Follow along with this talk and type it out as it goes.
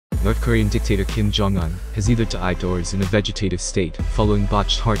North Korean dictator Kim Jong-un, has either died or is in a vegetative state, following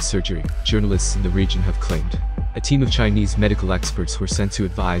botched heart surgery, journalists in the region have claimed. A team of Chinese medical experts were sent to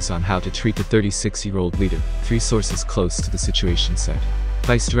advise on how to treat the 36-year-old leader, three sources close to the situation said.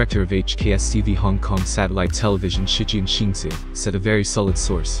 Vice Director of HKSTV Hong Kong Satellite Television Shijin Xingzi said a very solid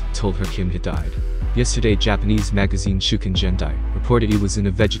source told her Kim had died. Yesterday, Japanese magazine Shukan Jendai reported he was in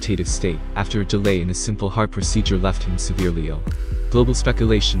a vegetative state after a delay in a simple heart procedure left him severely ill. Global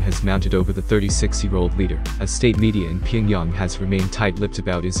speculation has mounted over the 36-year-old leader, as state media in Pyongyang has remained tight-lipped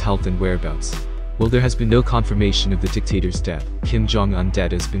about his health and whereabouts. While there has been no confirmation of the dictator's death, Kim Jong-un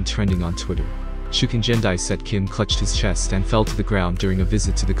dead has been trending on Twitter. Shukan Jendai said Kim clutched his chest and fell to the ground during a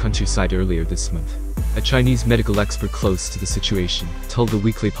visit to the countryside earlier this month. A Chinese medical expert close to the situation told the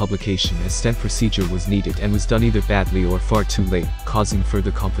weekly publication a stent procedure was needed and was done either badly or far too late, causing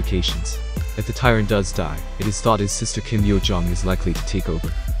further complications. If the tyrant does die, it is thought his sister Kim Yo-jong is likely to take over.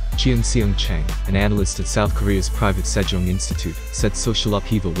 Chiang Seung-chang, an analyst at South Korea's private Sejong Institute, said social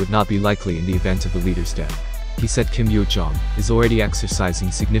upheaval would not be likely in the event of the leader's death. He said Kim Yo-jong is already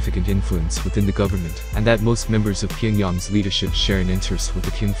exercising significant influence within the government, and that most members of Pyongyang's leadership share an interest with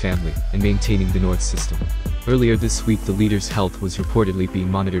the Kim family in maintaining the North system. Earlier this week, the leader's health was reportedly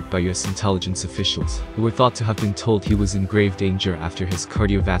being monitored by US intelligence officials, who were thought to have been told he was in grave danger after his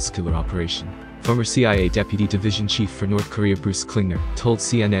cardiovascular operation. Former CIA Deputy Division Chief for North Korea Bruce Klingner told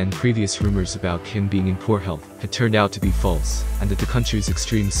CNN previous rumors about Kim being in poor health had turned out to be false, and that the country's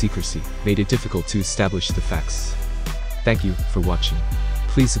extreme secrecy made it difficult to establish the facts. Thank you for watching.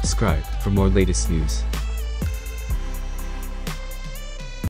 Please subscribe for more latest news.